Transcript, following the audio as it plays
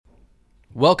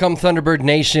Welcome, Thunderbird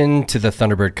Nation, to the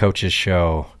Thunderbird Coaches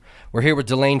Show. We're here with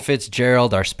Delane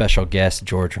Fitzgerald, our special guest,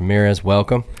 George Ramirez.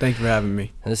 Welcome. Thank you for having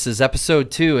me. This is episode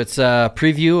 2. It's a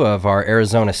preview of our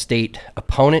Arizona State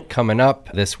opponent coming up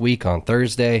this week on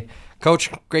Thursday. Coach,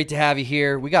 great to have you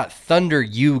here. We got Thunder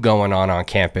U going on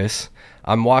campus.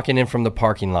 I'm walking in from the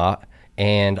parking lot,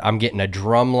 and I'm getting a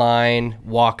drum line,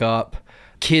 walk up,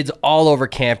 kids all over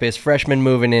campus, freshmen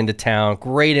moving into town,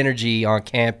 great energy on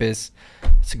campus.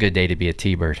 It's a good day to be a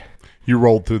T-Bird. You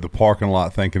rolled through the parking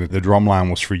lot thinking that the drum line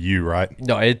was for you, right?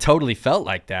 No, it totally felt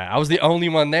like that. I was the only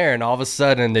one there, and all of a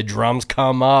sudden the drums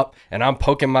come up, and I'm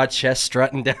poking my chest,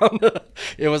 strutting down.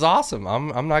 It was awesome.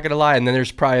 I'm not gonna lie. And then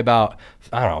there's probably about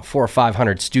 400 or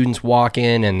 500 students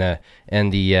walking, and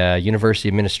the university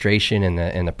administration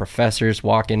and the professors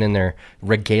walking in their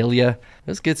regalia. It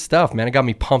was good stuff, man. It got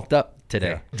me pumped up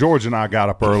today. Yeah. George and I got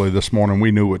up early this morning.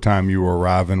 We knew what time you were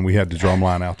arriving. We had the drum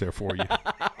line out there for you.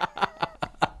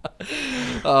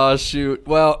 Oh, shoot.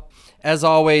 Well, as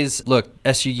always, look,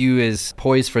 SUU is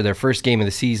poised for their first game of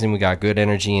the season. We got good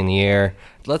energy in the air.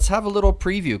 Let's have a little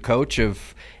preview, Coach,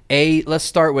 of let's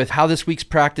start with how this week's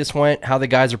practice went, how the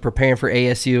guys are preparing for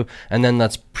ASU, and then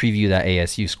let's preview that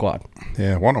ASU squad.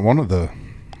 Yeah, one of the,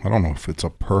 I don't know if it's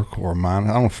a perk or a minus.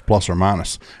 I don't know if it's plus or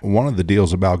minus. One of the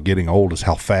deals about getting old is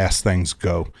how fast things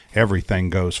go.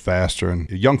 Everything goes faster, and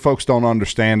young folks don't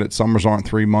understand it. Summers aren't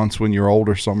 3 months when you're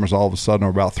older. Summers all of a sudden are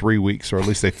about 3 weeks, or at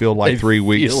least they feel like 3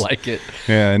 weeks. Feel like it.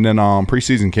 Yeah, and then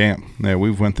preseason camp. Yeah,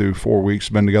 we've went through 4 weeks,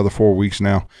 been together 4 weeks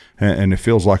now, and it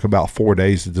feels like about 4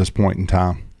 days at this point in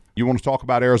time. You want to talk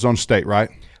about Arizona State, right?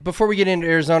 Before we get into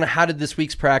Arizona, how did this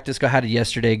week's practice go? How did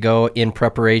yesterday go in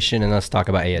preparation? And let's talk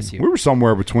about ASU. We were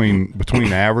somewhere between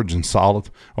average and solid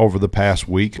over the past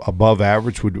week. Above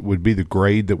average would be the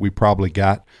grade that we probably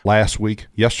got last week.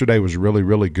 Yesterday was really,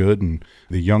 really good, and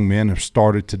the young men have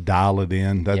started to dial it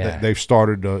in. They've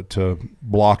started to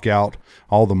block out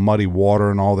all the muddy water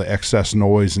and all the excess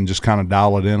noise and just kind of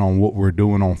dial it in on what we're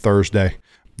doing on Thursday.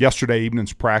 Yesterday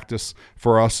evening's practice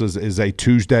for us is a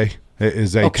Tuesday.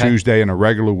 Tuesday in a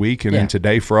regular week, and then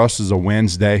today for us is a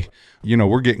Wednesday. You know,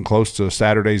 we're getting close to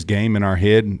Saturday's game in our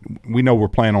head. We know we're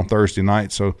playing on Thursday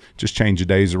night, so just change the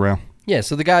days around. Yeah,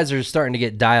 so the guys are starting to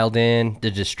get dialed in.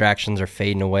 The distractions are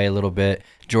fading away a little bit.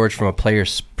 George, from a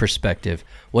player's perspective,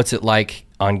 what's it like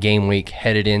on game week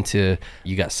headed into,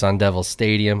 you got Sun Devil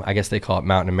Stadium. I guess they call it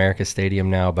Mountain America Stadium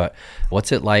now, but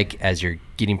what's it like as you're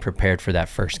getting prepared for that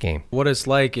first game? What it's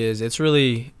like is it's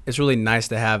really nice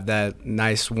to have that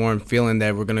nice warm feeling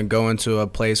that we're going to go into a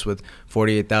place with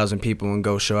 48,000 people and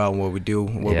go show out what we do,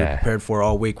 what we're prepared for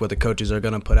all week, what the coaches are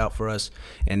going to put out for us,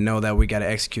 and know that we got to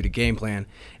execute a game plan.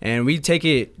 And we take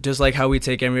it just like how we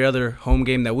take every other home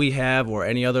game that we have or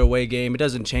any other away game. It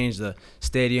doesn't change the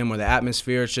stadium or the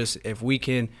atmosphere. It's just if we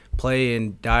can play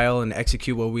and dial and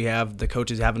execute what we have the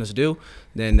coaches having us do,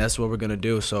 then that's what we're going to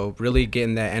do. So really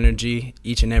getting that energy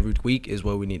each and every week is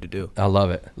what we need to do. I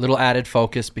love it. Little added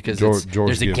focus because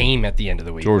there's a game at the end of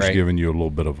the week. George's right? giving you a little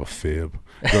bit of a fib.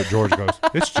 George goes,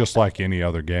 it's just like any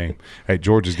other game. Hey,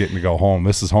 George is getting to go home.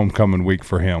 This is homecoming week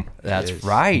for him. That's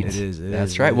right. It is.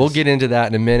 That's right. We'll get into that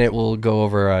in a minute. We'll go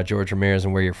over George Ramirez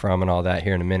and where you're from and all that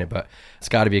here in a minute. But it's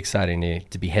got to be exciting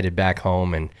to be headed back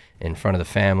home and in front of the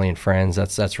family and friends.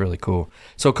 That's really cool.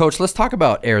 So, Coach, let's talk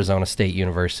about Arizona State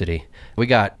University. We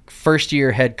got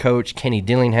first-year head coach Kenny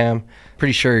Dillingham.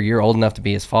 Pretty sure you're old enough to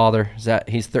be his father. Is that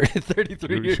he's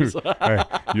 33 years old? Hey,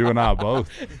 you and I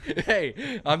both.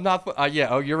 Hey, I'm not.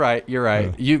 You're right. You're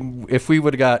right. Yeah. If we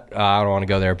would have got, I don't want to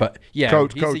go there, but yeah,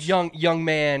 Coach, he's a young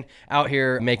man out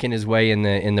here making his way in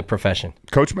the profession.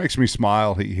 Coach makes me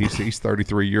smile. He's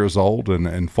 33 years old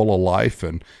and full of life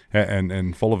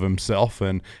and full of himself.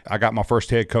 And I got my first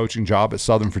head coaching job at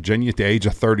Southern Virginia at the age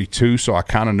of 32, so I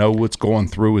kind of know what's going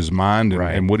through his mind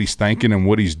and what he's thinking and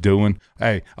what he's doing.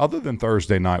 Hey, other than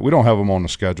Thursday night, we don't have him on the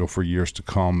schedule for years to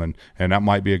come, and that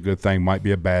might be a good thing, might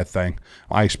be a bad thing.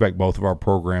 I expect both of our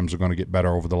programs are going to get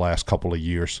better over the last couple of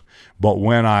years. But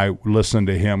when I listen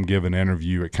to him give an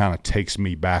interview, it kind of takes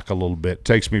me back a little bit. It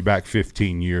takes me back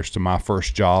 15 years to my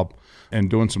first job and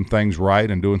doing some things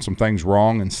right and doing some things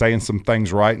wrong and saying some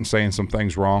things right and saying some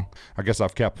things wrong. I guess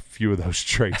I've kept a few of those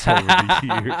traits over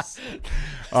the years.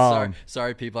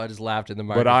 Sorry, people. I just laughed in the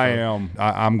microphone. But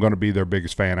I'm going to be their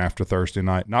biggest fan after Thursday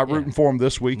night. Not rooting for him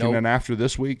this week, and then after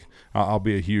this week, I'll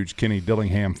be a huge Kenny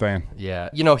Dillingham fan. Yeah.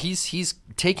 You know, he's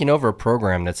taking over a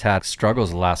program that's had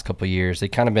struggles the last couple of years. They've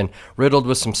kind of been riddled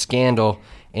with some scandal.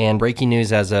 And breaking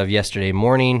news as of yesterday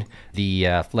morning, the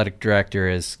athletic director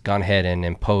has gone ahead and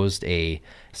imposed a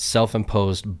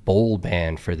self-imposed bowl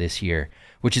ban for this year,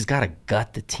 which has got to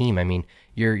gut the team. I mean,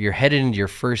 You're headed into your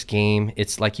first game.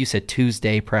 It's like you said,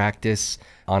 Tuesday practice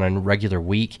on a regular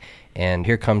week, and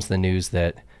here comes the news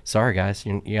that, sorry guys,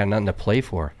 you got nothing to play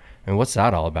for. I mean, what's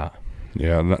that all about?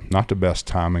 Yeah, not the best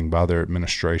timing by their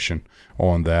administration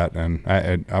on that. And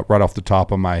right off the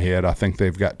top of my head, I think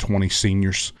they've got 20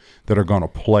 seniors that are going to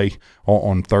play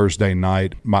on Thursday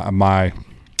night.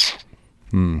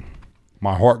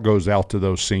 My heart goes out to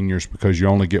those seniors because you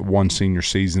only get one senior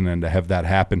season, and to have that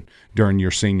happen during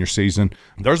your senior season.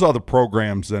 There's other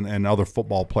programs and other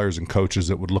football players and coaches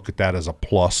that would look at that as a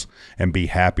plus and be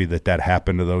happy that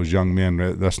happened to those young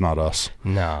men. That's not us.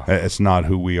 No. It's not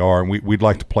who we are, and we'd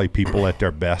like to play people at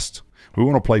their best. We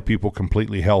want to play people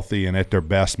completely healthy and at their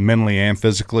best mentally and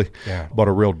physically, but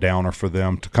a real downer for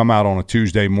them to come out on a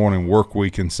Tuesday morning work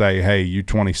week and say, hey, you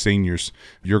 20 seniors,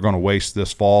 you're going to waste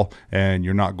this fall and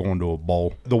you're not going to a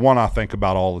bowl. The one I think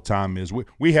about all the time is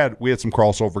we had some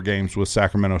crossover games with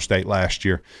Sacramento State last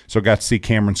year, so got to see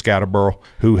Cameron Scatterborough,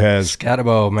 who has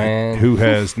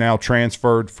now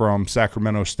transferred from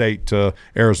Sacramento State to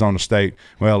Arizona State.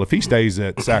 Well, if he stays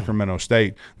at Sacramento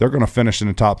State, they're going to finish in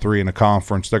the top 3 in the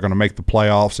conference. They're going to make the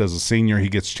playoffs. As a senior, he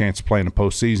gets a chance to play in the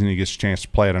postseason. He gets a chance to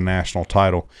play at a national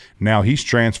title. Now he's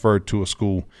transferred to a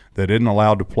school that isn't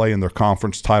allowed to play in their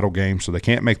conference title game, so they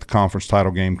can't make the conference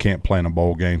title game, can't play in a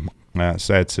bowl game.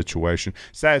 Sad situation.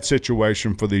 Sad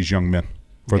situation for these young men,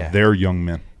 their young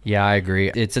men. Yeah, I agree.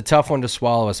 It's a tough one to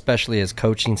swallow, especially as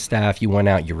coaching staff. You went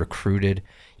out, you recruited.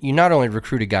 You not only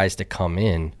recruited guys to come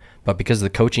in, but because of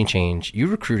the coaching change, you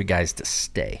recruited guys to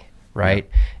stay. Right.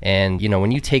 Yeah. And,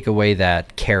 when you take away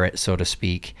that carrot, so to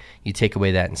speak, you take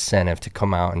away that incentive to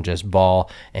come out and just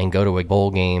ball and go to a bowl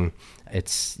game.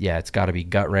 It's got to be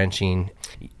gut wrenching.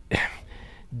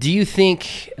 Do you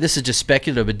think, this is just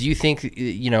speculative, but do you think,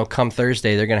 come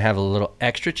Thursday, they're going to have a little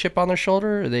extra chip on their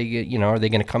shoulder? Or are they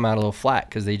going to come out a little flat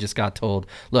because they just got told,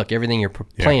 look, everything you're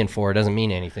playing for doesn't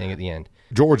mean anything at the end?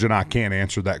 George and I can't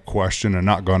answer that question and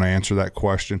not going to answer that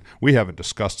question. We haven't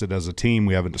discussed it as a team.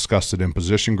 We haven't discussed it in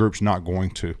position groups, not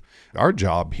going to. Our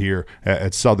job here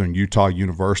at Southern Utah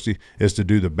University is to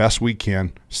do the best we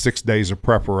can, 6 days of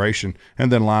preparation,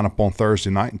 and then line up on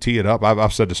Thursday night and tee it up.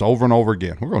 I've said this over and over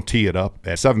again. We're going to tee it up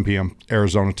at 7 p.m.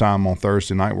 Arizona time on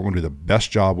Thursday night. We're going to do the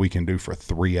best job we can do for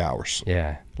 3 hours.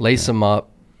 Yeah. Lace them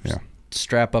up. Yeah.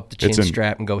 Strap up the chin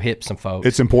strap and go hit some folks.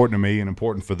 It's important to me and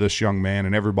important for this young man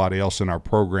and everybody else in our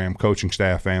program, coaching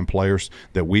staff and players,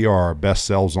 that we are our best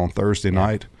selves on Thursday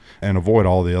night and avoid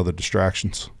all the other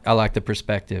distractions. I like the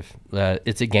perspective.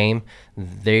 It's a game.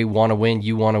 They want to win.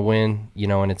 You want to win.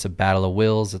 And it's a battle of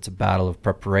wills. It's a battle of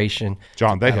preparation.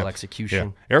 John, they have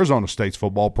execution. Yeah. Arizona State's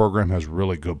football program has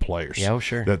really good players. Yeah,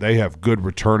 sure. That they have good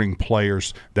returning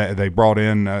players that they brought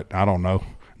in.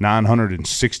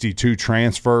 962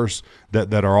 transfers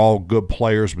that are all good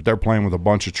players, but they're playing with a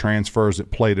bunch of transfers that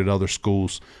played at other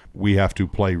schools. We have to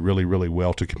play really, really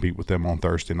well to compete with them on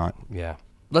Thursday night. Yeah.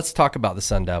 Let's talk about the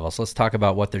Sun Devils. Let's talk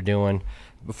about what they're doing.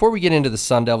 Before we get into the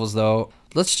Sun Devils, though,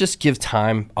 let's just give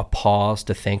time a pause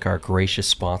to thank our gracious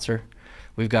sponsor.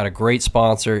 We've got a great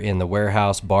sponsor in the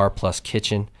Warehouse Bar Plus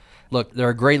Kitchen. Look, they're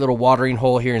a great little watering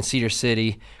hole here in Cedar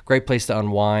City. Great place to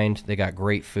unwind. They got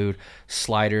great food.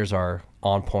 Sliders are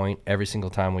on point every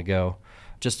single time we go.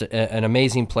 Just an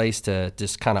amazing place to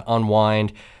just kind of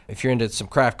unwind. If you're into some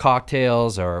craft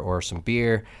cocktails or some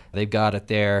beer, they've got it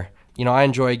there. I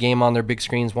enjoy a game on their big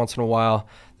screens once in a while.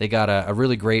 They got a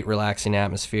really great relaxing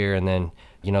atmosphere, and then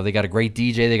they got a great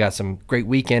DJ. They got some great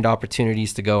weekend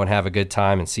opportunities to go and have a good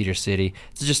time in Cedar City.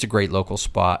 It's just a great local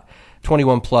spot.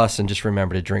 21 plus, and just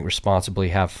remember to drink responsibly,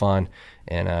 have fun,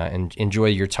 and enjoy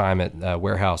your time at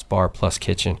Warehouse Bar Plus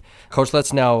Kitchen. Coach,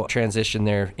 let's now transition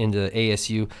there into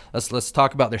ASU. Let's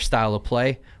talk about their style of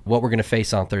play, what we're going to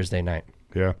face on Thursday night.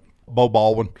 Yeah. Bo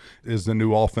Baldwin is the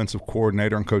new offensive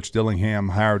coordinator, and Coach Dillingham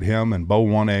hired him, and Bo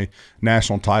won a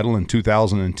national title in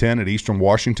 2010 at Eastern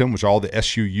Washington, which all the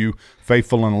SUU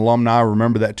faithful and alumni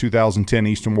remember that 2010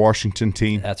 Eastern Washington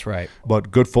team. That's right.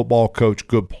 But good football coach,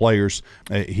 good players.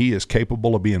 He is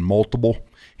capable of being multiple.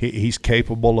 He's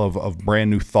capable of brand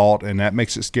new thought, and that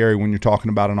makes it scary when you're talking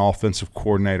about an offensive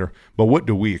coordinator. But what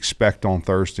do we expect on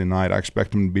Thursday night? I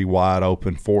expect them to be wide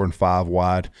open, 4 and 5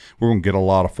 wide. We're going to get a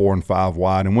lot of 4 and 5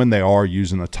 wide. And when they are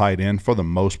using a tight end, for the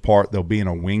most part, they'll be in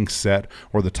a wing set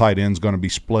where the tight end's going to be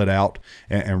split out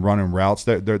and running routes.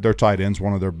 Their tight end's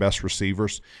one of their best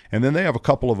receivers. And then they have a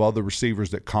couple of other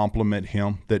receivers that complement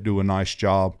him that do a nice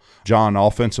job. John,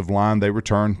 offensive line, they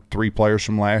returned 3 players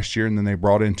from last year, and then they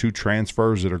brought in 2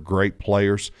 transfers that that are great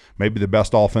players. Maybe the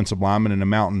best offensive lineman in the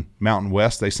Mountain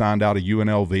West. They signed out of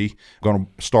UNLV. Going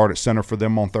to start at center for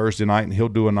them on Thursday night, and he'll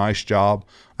do a nice job.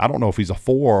 I don't know if he's a 4-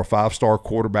 or a 5-star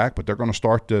quarterback, but they're going to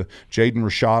start Jaden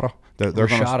Rashada. They're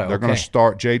going to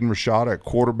start Jaden Rashada at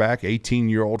quarterback,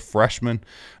 18-year-old freshman.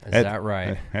 Is that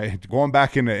right? Going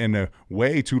back in the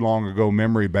way too long ago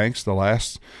memory banks, the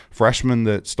last freshman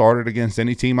that started against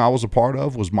any team I was a part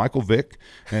of was Michael Vick,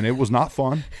 and it was not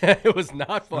fun. It was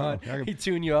not fun. He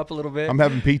tuned you up a little bit. I'm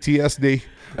having PTSD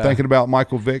thinking about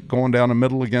Michael Vick going down the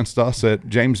middle against us at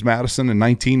James Madison in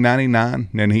 1999,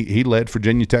 and he led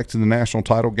Virginia Tech to the national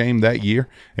title game that year.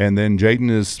 And then Jaden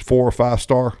is 4 or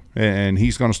 5-star, and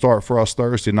he's going to start for us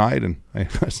Thursday night. And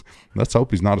let's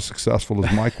hope he's not as successful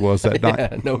as Mike was that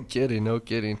night. No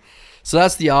kidding. So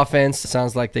that's the offense. It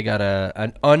sounds like they got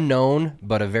an unknown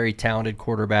but a very talented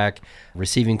quarterback,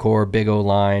 receiving core, big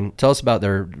O-line. Tell us about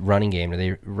their running game. Do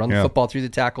they run the football through the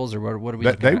tackles, or what are we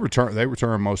looking at? They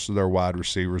return most of their wide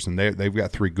receivers, and they've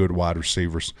got 3 good wide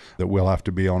receivers that we'll have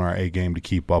to be on our A game to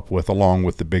keep up with, along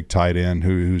with the big tight end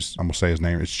who's I'm going to say his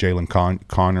name. It's Jalen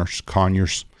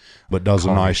Conyers. But does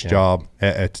a nice job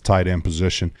at the tight end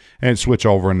position, and switch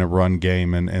over in the run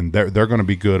game, and they're going to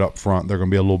be good up front. They're going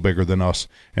to be a little bigger than us.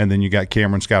 And then you got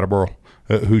Cameron Scatterborough,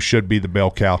 who should be the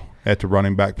bell cow at the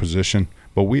running back position.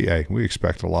 But we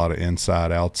expect a lot of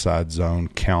inside, outside zone,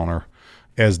 counter,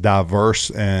 as diverse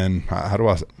and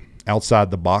outside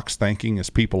the box thinking as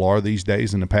people are these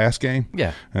days in the pass game.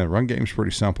 Yeah, and the run game's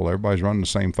pretty simple. Everybody's running the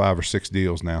same 5 or 6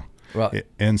 deals now. Well,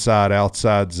 inside,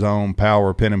 outside zone,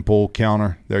 power, pin and pull,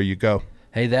 counter. There you go.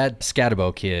 Hey, that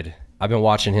Scatabo kid, I've been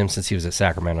watching him since he was at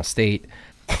Sacramento State.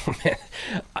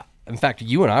 In fact,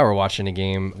 you and I were watching a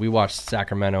game. We watched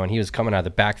Sacramento, and he was coming out of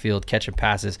the backfield, catching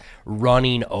passes,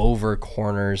 running over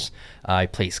corners. He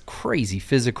plays crazy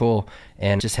physical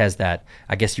and just has that,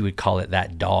 I guess you would call it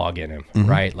that dog in him,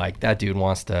 right? Like that dude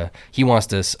wants to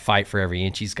fight for every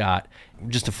inch he's got.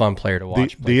 Just a fun player to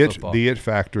watch. The it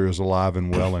factor is alive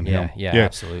and well in him. Yeah,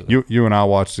 absolutely. You and I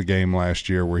watched the game last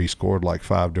year where he scored like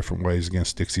 5 different ways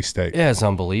against Dixie State. Yeah, it's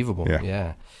unbelievable.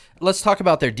 Yeah. Let's talk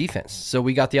about their defense. So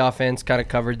we got the offense kind of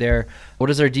covered there. What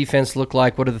does their defense look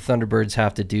like? What do the Thunderbirds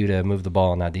have to do to move the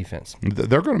ball on that defense?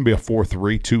 They're going to be a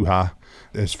 4-3 too high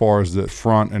as far as the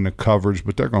front and the coverage,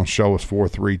 but they're going to show us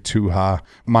 4-3 too high.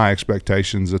 My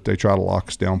expectation is that they try to lock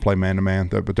us down, play man-to-man,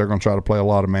 but they're going to try to play a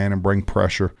lot of man and bring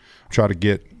pressure, try to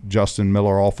get Justin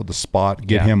Miller off of the spot,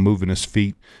 get him moving his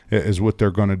feet is what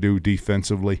they're going to do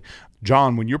defensively.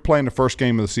 John, when you're playing the first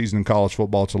game of the season in college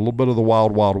football, it's a little bit of the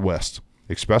wild, wild west,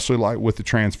 especially like with the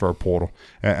transfer portal.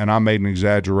 And I made an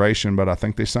exaggeration, but I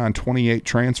think they signed 28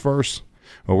 transfers.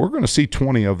 Well, we're going to see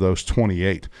 20 of those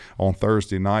 28 on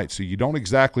Thursday night, so you don't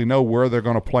exactly know where they're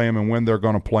going to play them and when they're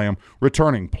going to play them.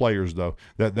 Returning players, though,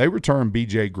 that they return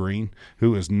B.J. Green,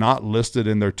 who is not listed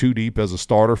in their 2 deep as a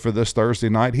starter for this Thursday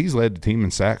night. He's led the team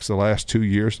in sacks the last 2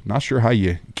 years. Not sure how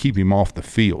you keep him off the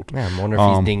field. Man, I wonder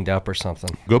if he's dinged up or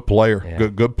something. Good player,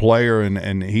 good player,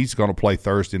 and he's going to play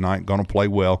Thursday night, going to play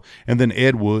well. And then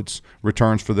Ed Woods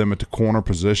returns for them at the corner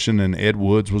position, and Ed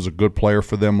Woods was a good player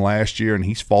for them last year, and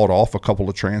he's fought off a couple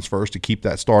of transfers to keep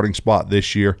that starting spot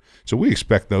this year. So we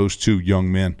expect those 2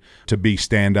 young men to be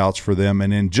standouts for them,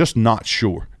 and then just not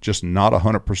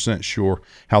 100% sure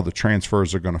how the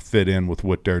transfers are going to fit in with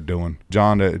what they're doing.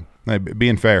 John,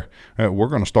 being fair, we're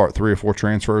going to start 3 or 4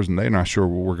 transfers, and they're not sure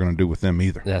what we're going to do with them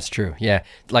either. That's true. Yeah.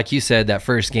 Like you said, that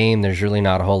first game, there's really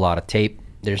not a whole lot of tape.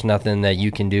 There's nothing that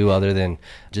you can do other than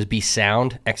just be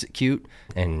sound, execute,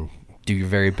 and do your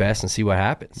very best and see what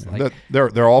happens.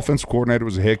 Their offensive coordinator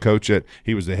was the head coach at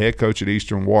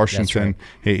Eastern Washington.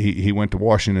 Right. He went to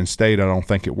Washington State. I don't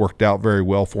think it worked out very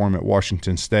well for him at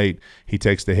Washington State. He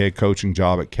takes the head coaching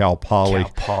job at Cal Poly.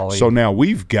 So now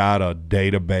we've got a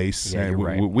database. Yeah, you're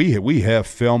right. We have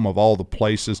film of all the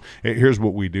places. Here's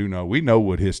what we do know. We know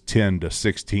what his 10 to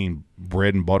 16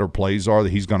 bread and butter plays are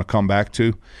that he's going to come back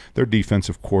to. Their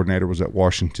defensive coordinator was at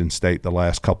Washington State the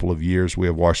last couple of years. We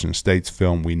have Washington State's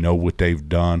film. We know what they've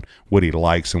done, what he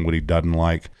likes and what he doesn't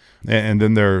like. And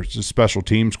then there's a special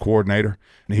teams coordinator.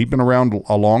 He'd been around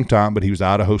a long time, but he was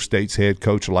Idaho State's head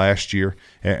coach last year,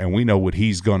 and we know what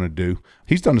he's going to do.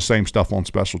 He's done the same stuff on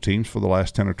special teams for the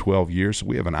last 10 or 12 years, so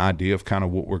we have an idea of kind of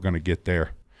what we're going to get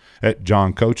there.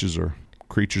 John, coaches are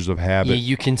creatures of habit. Yeah,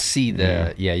 you can see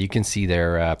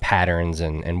their patterns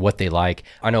and what they like.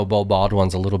 I know Bo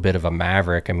Baldwin's a little bit of a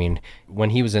maverick. I mean, when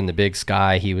he was in the Big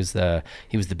Sky, he was the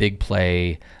big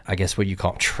play, I guess what you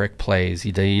call trick plays.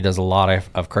 He does a lot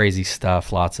of crazy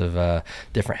stuff, lots of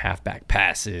different halfback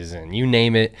passes, and you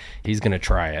name it, he's going to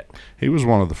try it. He was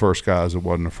one of the first guys that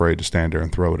wasn't afraid to stand there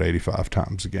and throw it 85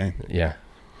 times a game. Yeah.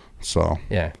 So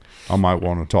yeah. I might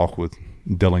want to talk with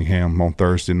Dillingham on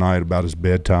Thursday night about his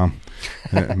bedtime.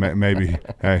 Maybe,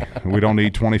 hey, we don't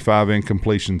need 25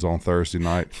 incompletions on Thursday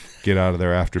night. Get out of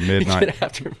there after midnight. Get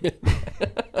after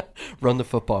midnight. Run the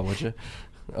football, would you?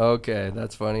 Okay,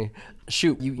 that's funny.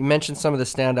 Shoot, you mentioned some of the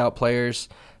standout players.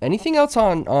 Anything else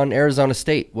on Arizona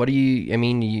State? What do you? I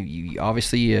mean, you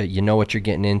obviously you know what you're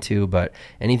getting into, but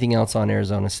anything else on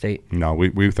Arizona State? No,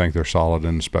 we think they're solid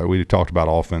in the we talked about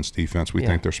offense, defense. We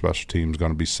think their special team is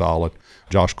going to be solid.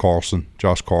 Josh Carlson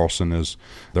is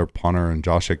their punter, and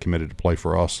Josh had committed to play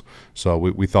for us. So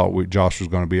we thought Josh was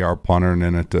going to be our punter, and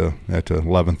then at the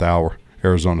 11th hour,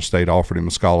 Arizona State offered him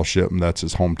a scholarship, and that's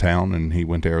his hometown, and he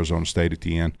went to Arizona State at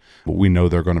the end. But we know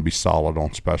they're going to be solid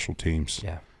on special teams.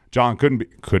 Yeah. John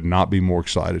could not be more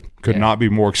excited. Could not be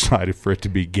more excited for it to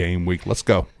be game week. Let's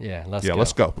go. Yeah, let's go.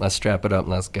 go. Let's strap it up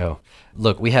and let's go.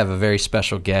 Look, we have a very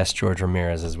special guest. George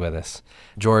Ramirez is with us.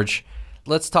 George,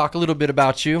 let's talk a little bit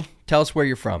about you. Tell us where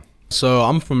you're from. So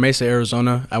I'm from Mesa,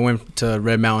 Arizona. I went to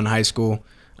Red Mountain High School.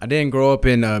 I didn't grow up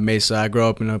in Mesa. I grew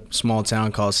up in a small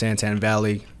town called Santan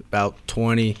Valley, about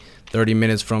 20, 30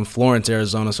 minutes from Florence,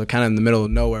 Arizona, so kind of in the middle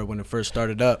of nowhere when it first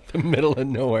started up. The middle of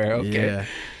nowhere, okay. Yeah.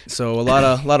 So a lot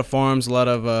of farms, a lot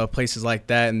of places like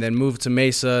that, and then moved to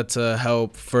Mesa to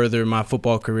help further my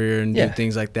football career and do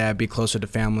things like that, be closer to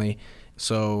family.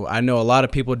 So I know a lot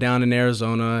of people down in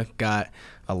Arizona, got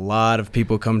a lot of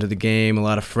people come to the game, a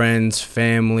lot of friends,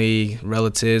 family,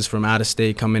 relatives from out of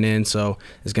state coming in, so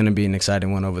it's going to be an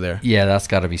exciting one over there. Yeah, that's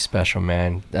got to be special,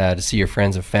 man, to see your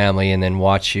friends and family and then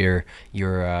watch your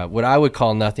what I would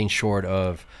call nothing short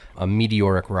of a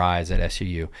meteoric rise at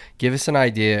SUU. Give us an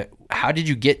idea, how did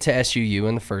you get to SUU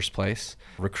in the first place,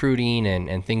 recruiting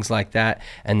and things like that,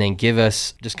 and then give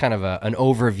us just kind of an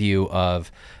overview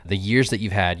of the years that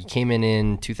you've had. You came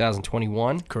in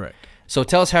 2021? Correct. So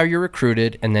tell us how you're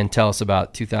recruited, and then tell us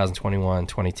about 2021,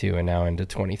 22, and now into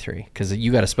 23, because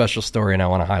you got a special story, and I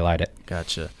want to highlight it.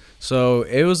 Gotcha. So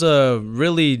it was a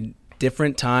really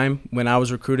different time when I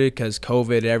was recruited because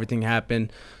COVID, everything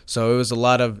happened. So it was a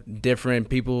lot of different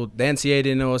people. The NCAA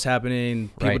didn't know what was happening.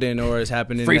 People didn't know what was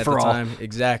happening Free at for the all. time.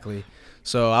 Exactly.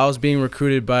 So I was being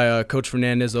recruited by Coach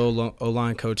Fernandez, the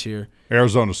O-line coach here.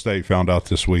 Arizona State found out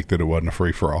this week that it wasn't a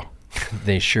free-for-all.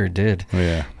 They sure did.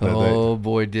 Yeah.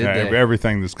 Boy, did they.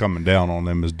 Everything that's coming down on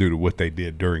them is due to what they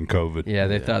did during COVID. Yeah,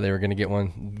 they thought they were going to get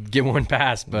one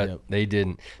passed, but they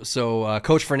didn't. So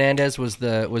Coach Fernandez was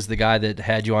the guy that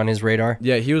had you on his radar?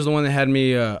 Yeah, he was the one that had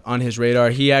me on his radar.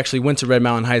 He actually went to Red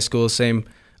Mountain High School, same.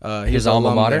 His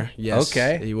alma mater? There. Yes,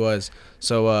 okay. He was.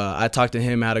 So I talked to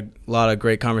him, had a lot of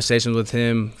great conversations with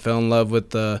him, fell in love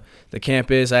with the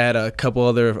campus. I had a couple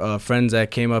other friends that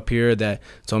came up here that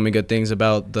told me good things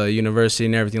about the university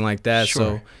and everything like that. Sure.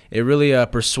 So it really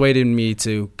persuaded me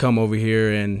to come over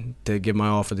here and to give my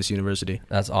all for this university.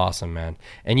 That's awesome, man.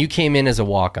 And you came in as a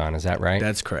walk-on, is that right?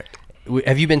 That's correct.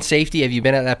 Have you been safety? Have you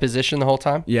been at that position the whole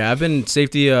time? Yeah, I've been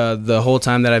safety the whole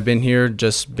time that I've been here.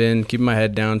 Just been keeping my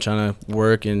head down, trying to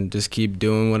work and just keep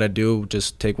doing what I do.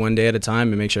 Just take one day at a time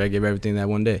and make sure I give everything that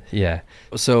one day. Yeah.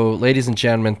 So, ladies and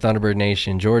gentlemen, Thunderbird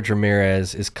Nation, George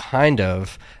Ramirez is kind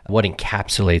of what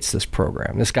encapsulates this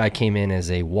program. This guy came in as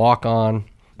a walk-on.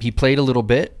 He played a little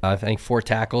bit, I think 4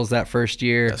 tackles that first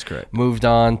year. That's correct. Moved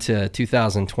on to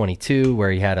 2022 where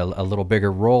he had a little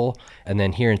bigger role. And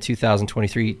then here in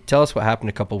 2023, tell us what happened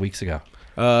a couple weeks ago.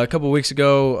 A couple weeks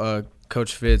ago,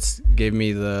 Coach Fitz gave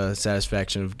me the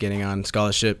satisfaction of getting on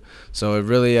scholarship. So it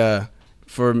really,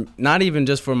 for not even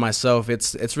just for myself,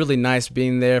 it's really nice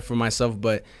being there for myself,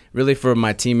 but really for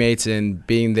my teammates and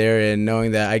being there and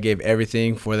knowing that I gave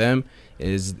everything for them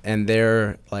and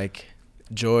their like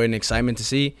joy and excitement to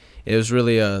see. It was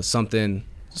really something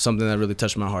that really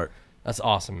touched my heart. That's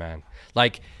awesome, man.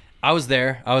 Like, I was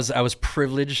there. I was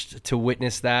privileged to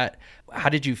witness that. How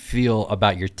did you feel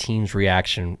about your team's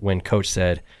reaction when Coach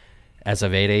said, as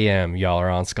of 8 a.m., y'all are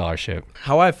on scholarship?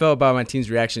 How I felt about my team's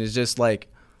reaction is just like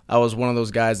I was one of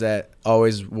those guys that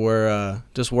always were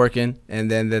just working,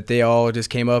 and then that they all just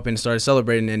came up and started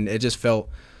celebrating, and it just felt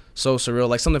so surreal,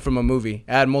 like something from a movie.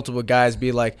 I had multiple guys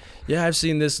be like, yeah, I've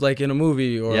seen this like in a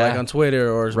movie or like on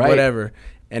Twitter or whatever.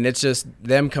 And it's just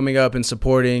them coming up and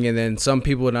supporting, and then some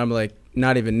people that I'm like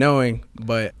not even knowing,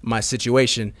 but my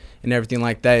situation and everything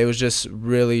like that. It was just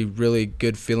really, really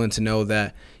good feeling to know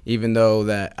that even though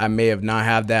that I may have not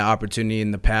had that opportunity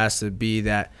in the past to be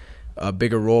that a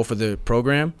bigger role for the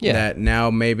program, that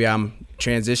now maybe I'm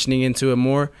transitioning into it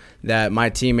more, that my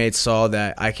teammates saw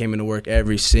that I came into work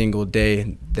every single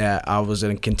day, that I was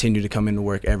going to continue to come into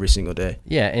work every single day.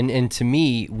 Yeah, and to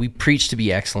me, we preach to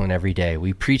be excellent every day.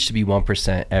 We preach to be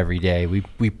 1% every day.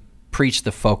 We preach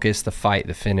the focus, the fight,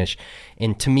 the finish.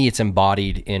 And to me, it's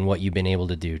embodied in what you've been able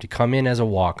to do, to come in as a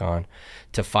walk-on,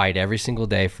 to fight every single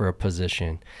day for a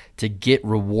position, to get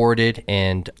rewarded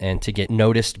and to get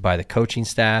noticed by the coaching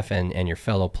staff and your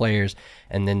fellow players,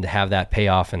 and then to have that pay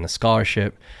off in the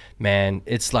scholarship. Man,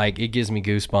 it's like, it gives me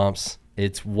goosebumps.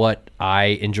 It's what I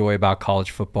enjoy about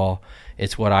college football.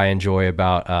 It's what I enjoy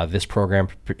about this program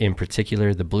in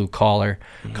particular, the blue collar.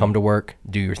 Come to work,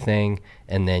 do your thing,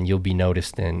 and then you'll be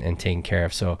noticed and taken care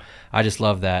of. So I just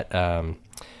love that.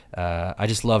 I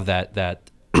just love that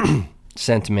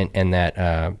sentiment and that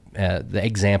the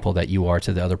example that you are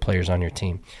to the other players on your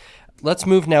team. Let's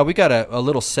move now. We got a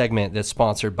little segment that's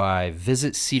sponsored by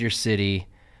Visit Cedar City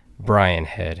Brian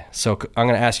Head. So I'm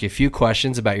going to ask you a few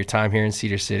questions about your time here in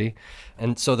Cedar City.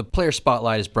 And so the player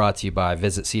spotlight is brought to you by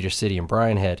Visit Cedar City and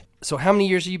Brian Head. So how many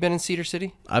years have you been in Cedar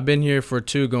City? I've been here for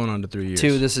 2 going on to 3 years.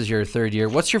 2, this is your 3rd year.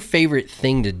 What's your favorite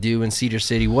thing to do in Cedar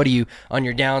City? What do you, on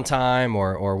your downtime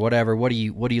or whatever, what are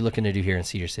you looking to do here in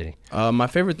Cedar City? My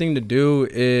favorite thing to do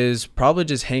is probably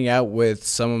just hang out with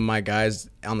some of my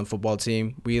guys on the football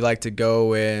team. We like to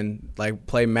go and like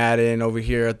play Madden over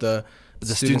here at the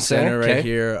student center right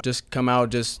here. Just come out,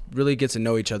 just really get to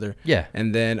know each other. Yeah.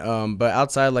 And then, but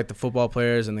outside, like the football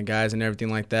players and the guys and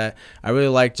everything like that, I really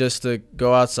like just to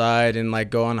go outside and like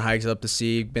go on hikes up the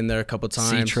sea. Been there a couple times.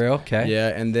 Sea trail, okay. Yeah,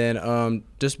 and then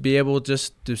just be able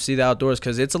just to see the outdoors,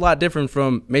 because it's a lot different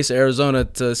from Mesa, Arizona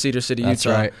to Cedar City, That's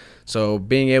Utah. right. So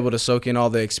being able to soak in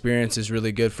all the experience is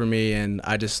really good for me, and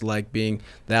I just like being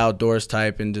the outdoors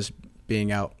type and just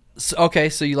being out. Okay,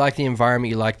 so you like the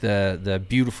environment, you like the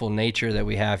beautiful nature that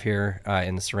we have here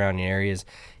in the surrounding areas,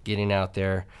 getting out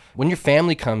there. When your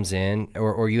family comes in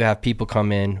or you have people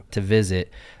come in to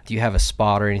visit, do you have a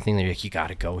spot or anything that you're like, you got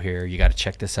to go here, you got to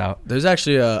check this out? There's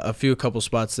actually a couple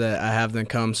spots that I have them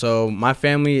come. So my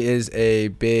family is a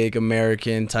big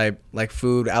American type, like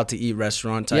food, out to eat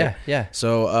restaurant type. Yeah.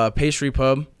 So Pastry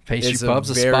Pub. Pastry Pub's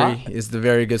a spot? It's the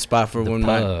very good spot for when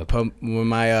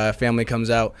my family comes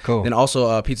out. Cool. Then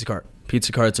also Pizza Cart.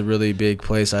 Pizza Cart's a really big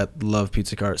place. I love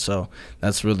Pizza Cart, so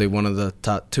that's really one of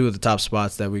the two of the top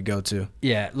spots that we go to.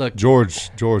 Yeah, look, George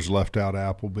left out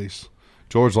Applebee's.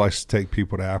 George likes to take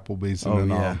people to Applebee's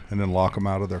and then lock them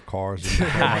out of their cars and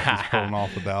like he's pulling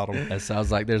off without them. That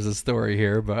sounds like there's a story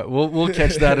here, but we'll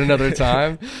catch that another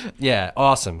time. Yeah,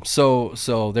 awesome.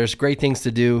 So there's great things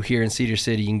to do here in Cedar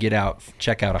City. You can get out,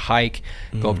 check out a hike,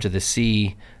 go up to the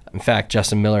sea. In fact,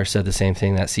 Justin Miller said the same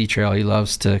thing, that sea trail. He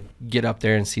loves to get up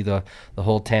there and see the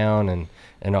whole town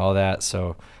and all that.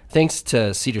 So thanks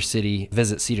to Cedar City,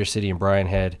 Visit Cedar City and Brian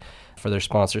Head for their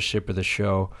sponsorship of the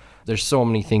show. There's so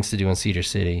many things to do in Cedar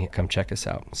City. Come check us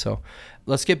out. So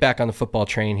let's get back on the football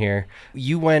train here.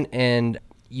 You went and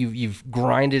you've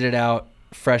grinded it out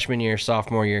freshman year,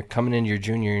 sophomore year, coming into your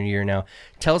junior year now.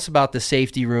 Tell us about the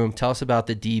safety room. Tell us about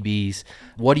the DBs.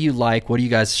 What do you like? What are you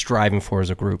guys striving for as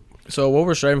a group? So what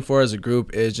we're striving for as a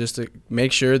group is just to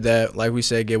make sure that, like we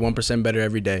said, get 1% better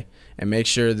every day, and make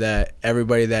sure that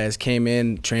everybody that has came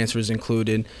in, transfers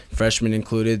included, freshmen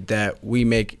included, that we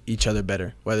make each other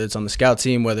better. Whether it's on the scout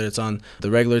team, whether it's on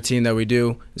the regular team that we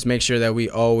do, is make sure that we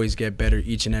always get better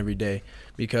each and every day.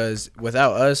 Because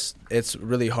without us, it's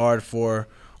really hard for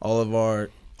all of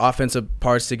our offensive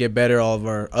parts to get better, all of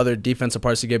our other defensive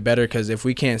parts to get better, because if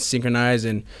we can't synchronize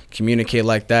and communicate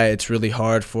like that, it's really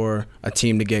hard for a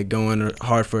team to get going, or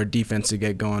hard for a defense to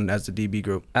get going as a DB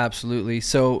group. Absolutely.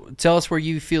 So tell us where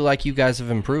you feel like you guys have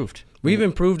improved. We've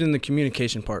improved in the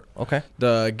communication part. Okay.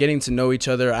 The getting to know each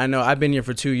other. I know I've been here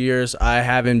for 2 years. I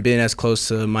haven't been as close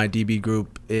to my DB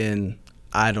group in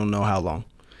I don't know how long.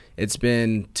 It's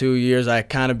been 2 years. I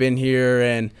kind of been here,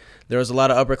 and there was a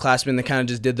lot of upperclassmen that kind of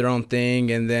just did their own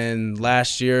thing, and then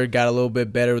last year got a little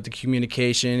bit better with the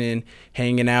communication and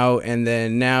hanging out, and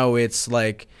then now it's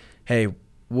like, hey,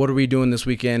 what are we doing this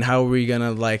weekend? How are we going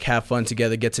to like have fun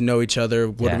together, get to know each other?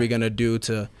 What are we going to do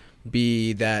to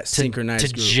be that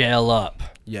synchronized group? To gel up.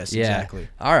 Yes, exactly.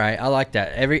 All right, I like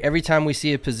that. Every time we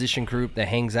see a position group that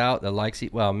hangs out, that likes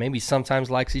maybe sometimes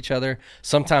likes each other,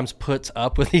 sometimes puts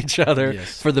up with each other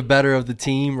for the better of the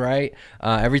team, right?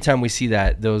 Every time we see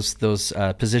that, those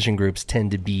position groups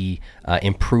tend to be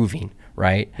improving,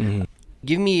 right? Mm-hmm.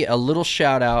 Give me a little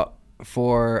shout out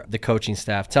for the coaching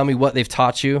staff. Tell me what they've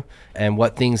taught you and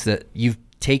what things that you've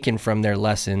taken from their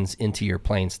lessons into your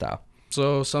playing style.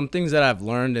 So some things that I've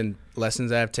learned and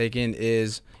lessons that I've taken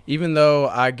is, even though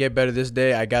I get better this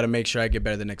day, I got to make sure I get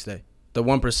better the next day. The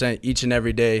 1% each and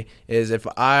every day is, if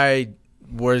I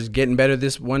was getting better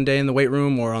this one day in the weight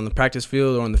room or on the practice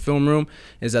field or on the film room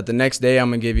is that the next day I'm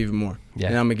going to give even more. Yeah.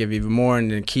 And I'm going to give even more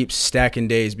and then keep stacking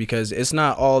days, because it's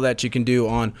not all that you can do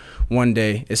on one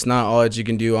day. It's not all that you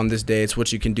can do on this day. It's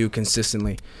what you can do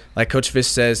consistently. Like Coach Fish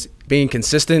says, being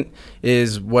consistent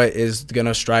is what is going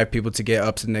to strive people to get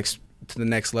up to the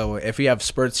next level. If you have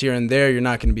spurts here and there, you're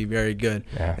not going to be very good.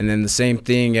 Yeah. And then the same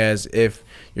thing as if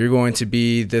you're going to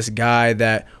be this guy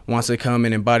that wants to come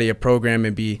and embody a program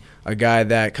and be a guy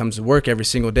that comes to work every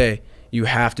single day, you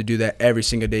have to do that every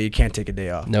single day. You can't take a day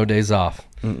off. No days off.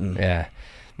 Yeah.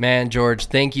 Man, George,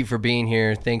 thank you for being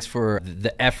here. Thanks for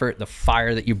the effort, the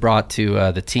fire that you brought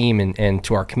to the team and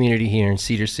to our community here in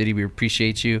Cedar City. We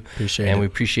appreciate you. And we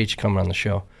appreciate you coming on the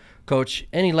show. Coach,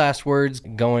 any last words?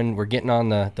 We're getting on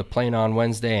the plane on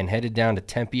Wednesday and headed down to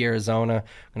Tempe, Arizona.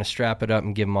 I'm going to strap it up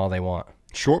and give them all they want.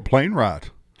 Short plane ride.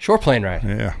 Short plane ride.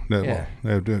 Yeah.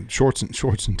 They have shorts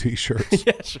and T-shirts.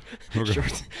 Yeah,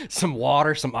 shorts, some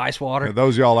water, some ice water. Yeah,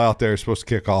 those y'all out there are supposed to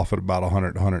kick off at about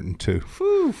 100, 102.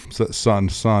 Whew. So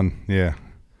sun, yeah.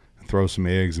 Throw some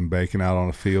eggs and bacon out on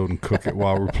the field and cook it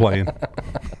while we're playing.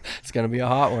 It's going to be a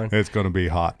hot one. It's going to be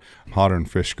hot. Hotter than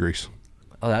fish grease.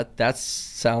 Oh, that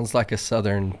sounds like a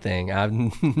Southern thing. I've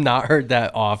not heard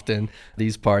that often,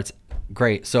 these parts.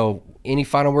 Great. So any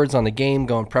final words on the game,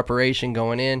 preparation,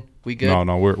 going in? We good?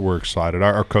 No, we're excited.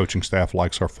 Our coaching staff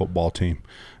likes our football team,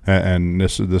 and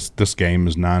this game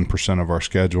is 9% of our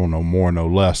schedule, no more, no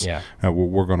less. Yeah.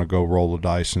 We're going to go roll the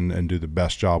dice and do the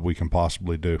best job we can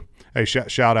possibly do. Hey,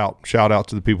 shout out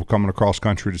to the people coming across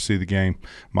country to see the game.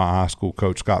 My high school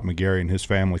coach, Scott McGarry, and his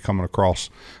family coming across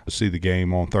to see the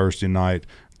game on Thursday night.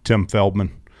 Tim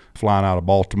Feldman flying out of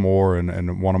Baltimore,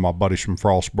 and one of my buddies from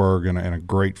Frostburg, and a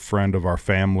great friend of our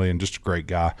family, and just a great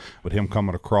guy. But him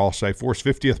coming across, for his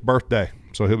 50th birthday.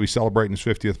 So he'll be celebrating his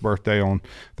 50th birthday on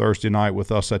Thursday night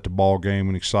with us at the ball game,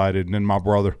 and excited. And then my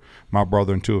brother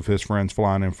and two of his friends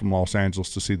flying in from Los Angeles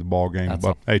to see the ball game.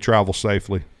 Hey, travel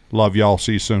safely. Love y'all.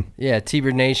 See you soon. Yeah,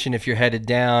 T-Bird Nation, if you're headed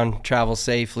down, travel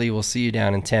safely. We'll see you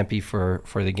down in Tempe for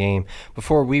the game.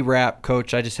 Before we wrap,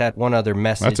 Coach, I just had one other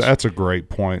message. That's a great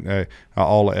point.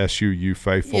 All the SUU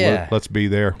faithful, let's be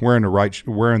there. We're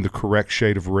in the correct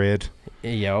shade of red.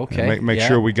 Yeah, okay. Make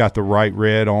sure we got the right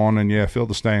red on, and fill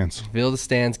the stands. Fill the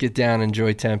stands, get down,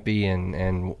 enjoy Tempe,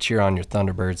 and cheer on your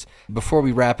Thunderbirds. Before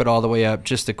we wrap it all the way up,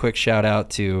 just a quick shout out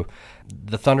to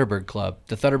the Thunderbird Club.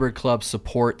 The Thunderbird Club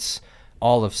supports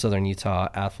all of Southern Utah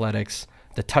athletics.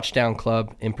 The Touchdown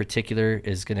Club in particular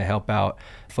is going to help out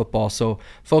football. So,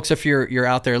 folks, if you're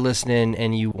out there listening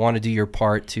and you want to do your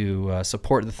part to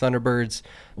support the Thunderbirds,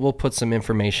 we'll put some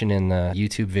information in the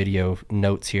YouTube video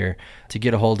notes here to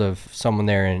get a hold of someone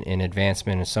there in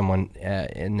advancement or someone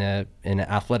in the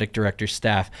athletic director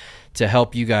staff to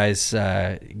help you guys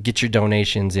get your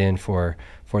donations in for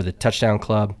the Touchdown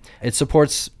Club. It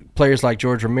supports players like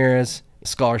George Ramirez,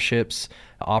 scholarships,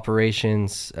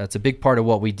 operations. It's a big part of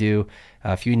what we do.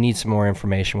 If you need some more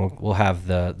information, we'll have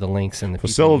the links and the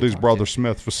facilities. Brother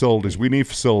Smith, facilities. We need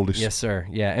facilities. Yes, sir.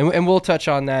 Yeah, and we'll touch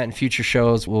on that in future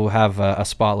shows. We'll have a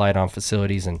spotlight on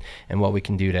facilities and what we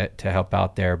can do to help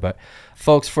out there. But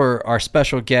folks, for our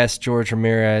special guest George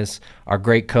Ramirez, our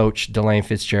great coach Delane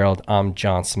Fitzgerald, I'm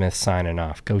John Smith signing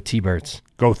off. Go T-Birds.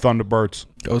 Go Thunderbirds.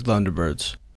 Go Thunderbirds.